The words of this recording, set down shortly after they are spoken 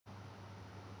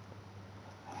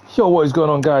Yo, what is going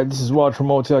on, guys? This is Rod from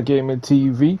Motel Gaming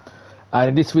TV, and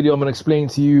in this video I'm going to explain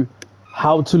to you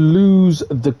how to lose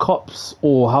the cops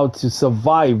or how to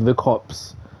survive the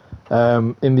cops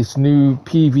in this new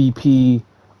PvP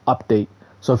update.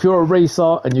 So if you're a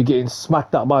racer and you're getting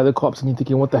smacked up by the cops and you're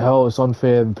thinking, what the hell, it's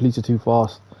unfair, the police are too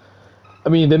fast. I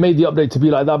mean, they made the update to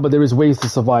be like that, but there is ways to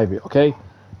survive it, okay?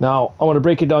 Now, I want to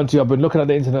break it down to you. I've been looking at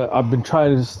the internet, I've been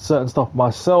trying certain stuff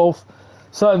myself.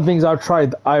 Certain things I've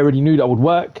tried, I already knew that would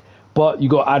work, but you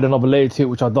got to add another layer to it,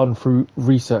 which I've done through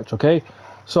research, okay?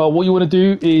 So what you want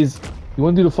to do is, you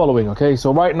want to do the following, okay?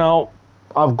 So right now,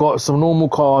 I've got some normal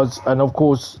cars, and of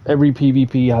course, every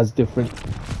PvP has different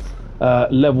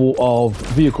level of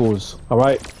vehicles, all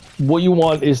right? What you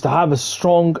want is to have a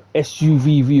strong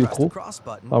SUV vehicle,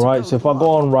 all right? So if I go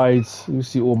on rides, you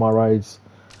see all my rides.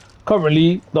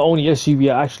 Currently, the only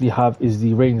SUV I actually have is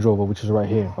the Range Rover, which is right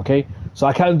here, okay? So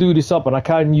I can do this up and I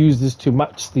can use this to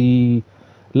match the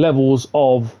levels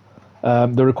of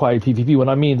the required PvP. When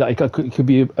I mean that, it could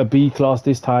be a B class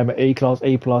this time, an A class,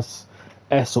 A plus,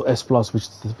 S or S plus, which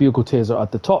the vehicle tiers are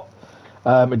at the top.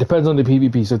 It depends on the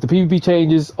PvP. So if the PvP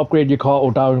changes, upgrade your car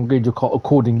or downgrade your car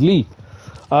accordingly.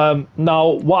 Now,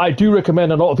 what I do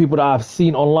recommend, a lot of people that I've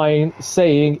seen online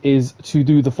saying, is to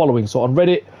do the following. So on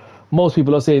Reddit, most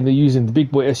people are saying they're using the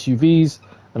big boy SUVs,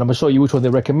 and I'm gonna show you which one they're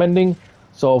recommending.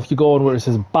 So if you go on where it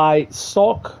says buy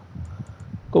stock,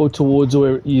 go towards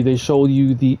where they show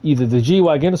you either the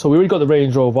G-Wagon. So we already got the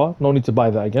Range Rover, no need to buy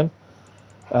that again.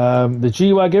 The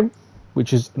G-Wagon,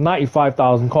 which is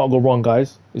 95,000, can't go wrong,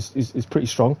 guys. It's pretty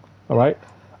strong, all right?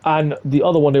 And the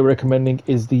other one they're recommending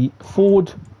is the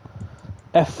Ford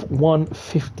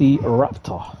F-150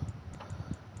 Raptor.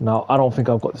 Now, I don't think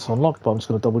I've got this unlocked, but I'm just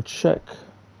gonna double check.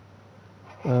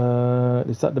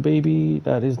 Is that the baby?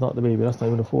 That is not the baby. That's not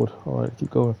even a Ford. All right,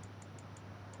 keep going.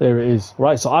 There it is.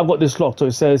 Right, so I've got this locked. So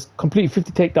it says complete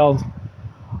 50 takedowns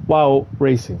while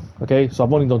racing. Okay, so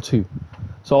I've only done 2.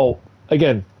 So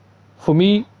again, for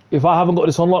me, if I haven't got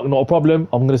this unlocked, not a problem.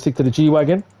 I'm going to stick to the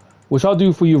G-Wagon, which I'll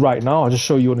do for you right now. I'll just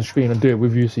show you on the screen and do it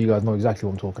with you so you guys know exactly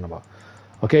what I'm talking about.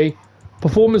 Okay,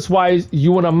 performance-wise,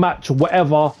 you want to match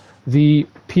whatever the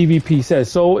PvP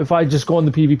says. So if I just go on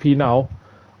the PvP now,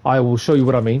 I will show you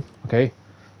what I mean, okay?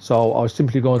 So I'll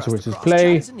simply go into where it says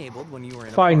play,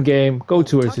 find game, go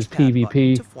to where it says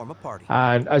PvP,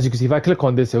 and as you can see, if I click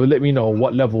on this, it will let me know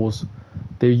what levels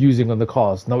they're using on the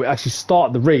cars. Now, we actually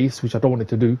start the race, which I don't want it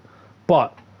to do,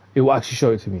 but it will actually show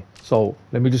it to me. So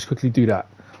let me just quickly do that.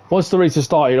 Once the race is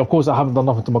started, of course, I haven't done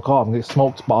nothing to my car. I'm going to get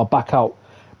smoked, but I'll back out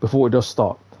before it does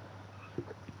start.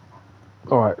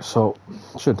 All right, so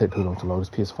it shouldn't take too long to load.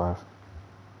 It's PS5.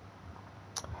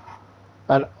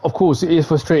 And of course, it is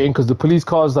frustrating because the police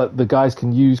cars that the guys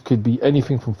can use could be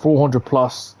anything from 400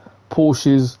 plus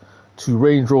Porsches to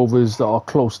Range Rovers that are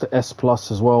close to S plus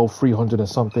as well, 300 and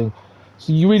something.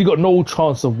 So you really got no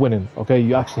chance of winning, okay?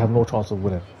 You actually have no chance of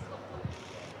winning.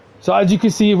 So as you can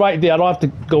see right there, I don't have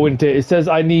to go into it. It says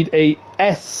I need a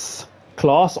S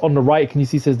class on the right. Can you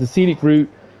see it says the Scenic Route,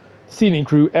 Scenic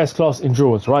Crew, S class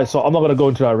Endurance, right? So I'm not going to go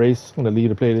into that race. I'm going to leave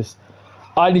the playlist.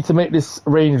 I need to make this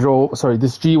Range Rover, sorry,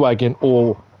 this G-Wagon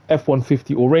or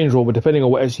F-150 or Range Rover, depending on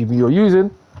what SUV you're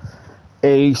using,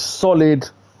 a solid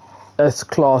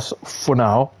S-Class for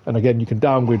now. And again, you can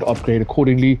downgrade, upgrade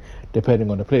accordingly, depending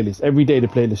on the playlist. Every day the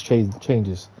playlist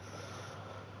changes.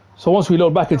 So once we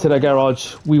load back into the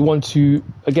garage, we want to,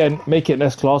 again, make it an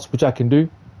S-Class, which I can do,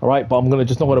 all right? But I'm not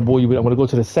going to bore you with it. I'm going to go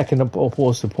to the second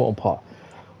most important part.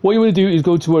 What you want to do is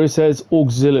go to where it says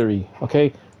auxiliary,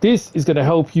 okay? This is going to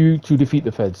help you to defeat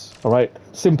the feds, all right?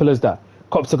 Simple as that.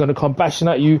 Cops are going to come bashing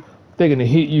at you, they're going to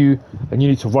hit you, and you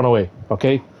need to run away,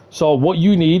 okay? So what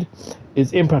you need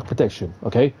is impact protection,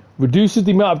 okay? Reduces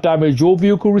the amount of damage your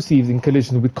vehicle receives in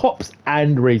collisions with cops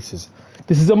and racers.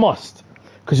 This is a must,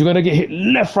 because you're going to get hit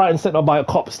left, right, and center by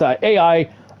cops that are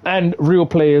AI and real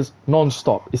players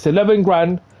non-stop. It's 11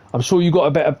 grand. I'm sure you got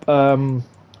a better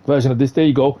version of this. There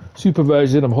you go. Super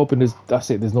version. I'm hoping that's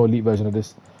it. There's no elite version of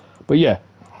this. But yeah.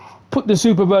 Put the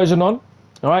super version on,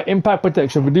 all right? Impact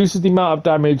protection reduces the amount of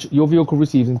damage your vehicle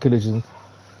receives in collision.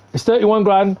 It's 31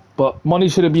 grand, but money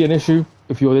shouldn't be an issue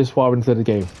if you're this far into the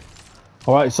game.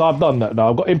 All right, so I've done that now.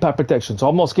 I've got impact protection, so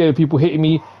I'm not scared of people hitting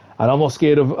me, and I'm not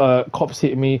scared of cops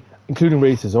hitting me, including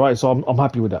racers. All right, so I'm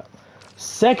happy with that.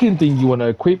 Second thing you want to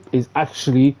equip is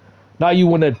actually, now you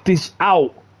want to dish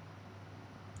out.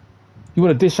 You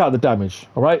want to dish out the damage,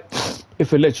 all right?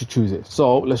 If it lets you choose it.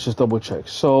 So let's just double check.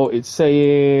 So it's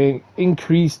saying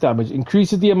increase damage,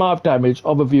 increases the amount of damage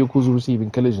other vehicles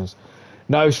receiving collisions.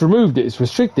 Now it's removed it, it's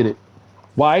restricted it.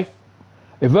 Why?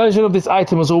 A version of this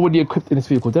item is already equipped in this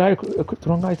vehicle. Did I equip the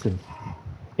wrong item?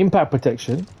 Impact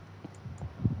protection.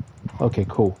 Okay,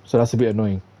 cool. So that's a bit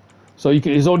annoying. So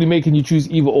it's only making you choose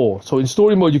either or. So in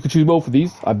story mode, you could choose both of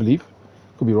these, I believe.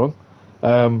 Could be wrong.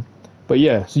 But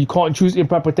yeah, so you can't choose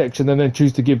impact protection and then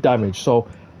choose to give damage. So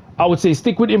I would say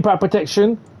stick with impact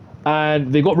protection,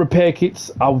 and they got repair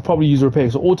kits. I would probably use repair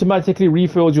kits. So automatically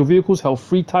refills your vehicle's health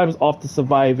 3 times after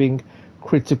surviving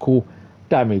critical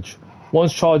damage.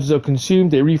 Once charges are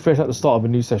consumed, they refresh at the start of a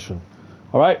new session.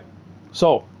 All right.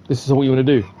 So this is what you want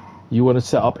to do. You want to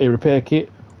set up a repair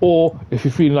kit, or if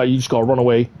you're feeling like you just gotta run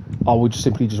away, I would just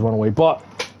simply just run away. But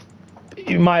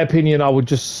in my opinion, I would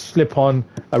just slip on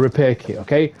a repair kit.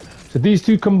 Okay. So these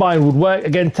two combined would work.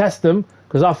 Again, test them,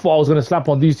 because I thought I was going to slap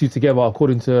on these two together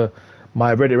according to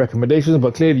my Reddit recommendations,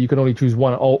 but clearly you can only choose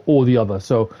one or the other.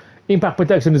 So impact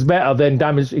protection is better than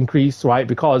damage increase, right?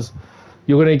 Because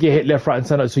you're going to get hit left, right, and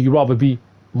center. So you'd rather be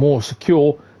more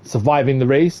secure surviving the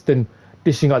race than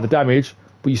dishing out the damage,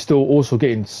 but you're still also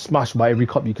getting smashed by every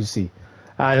cop you can see.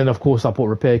 And then, of course, I put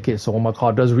repair kit. So when my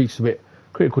car does reach a bit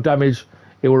critical damage,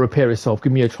 it will repair itself,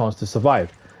 give me a chance to survive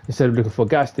instead of looking for a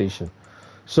gas station.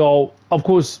 So, of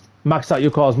course, max out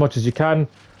your car as much as you can.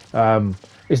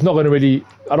 It's not going to really...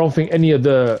 I don't think any of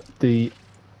the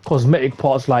cosmetic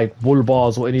parts like bull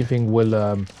bars or anything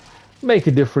will make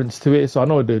a difference to it. So I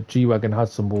know the G-Wagon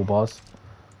has some bull bars.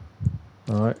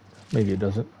 Alright, maybe it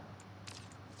doesn't.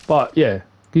 But yeah,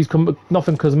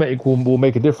 nothing cosmetic will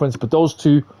make a difference. But those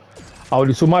two, I would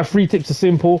do. So my 3 tips are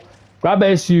simple. Grab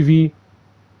an SUV,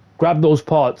 grab those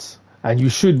parts, and you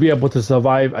should be able to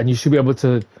survive, and you should be able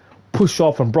to push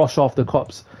off and brush off the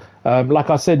cops. Like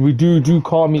I said, we do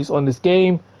car meets on this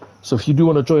game, so if you do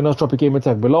want to join us, drop a game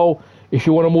tag below. If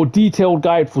you want a more detailed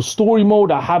guide for story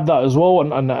mode, I have that as well,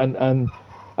 and I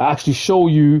actually show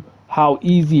you how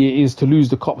easy it is to lose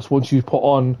the cops once you put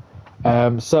on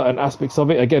certain aspects of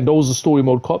it. Again, those are story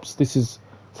mode cops. This is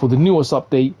for the newest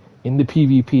update in the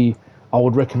PvP. I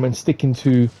would recommend sticking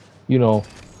to, you know,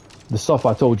 the stuff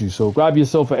I told you. So grab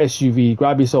yourself an SUV,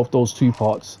 grab yourself those 2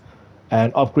 parts,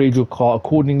 and upgrade your car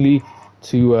accordingly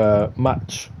to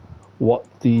match what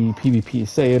the PvP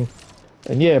is saying.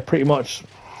 And yeah, pretty much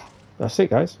that's it,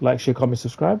 guys. Like, share, comment,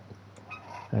 subscribe,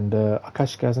 and I'll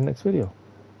catch you guys in the next video.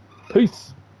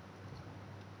 Peace.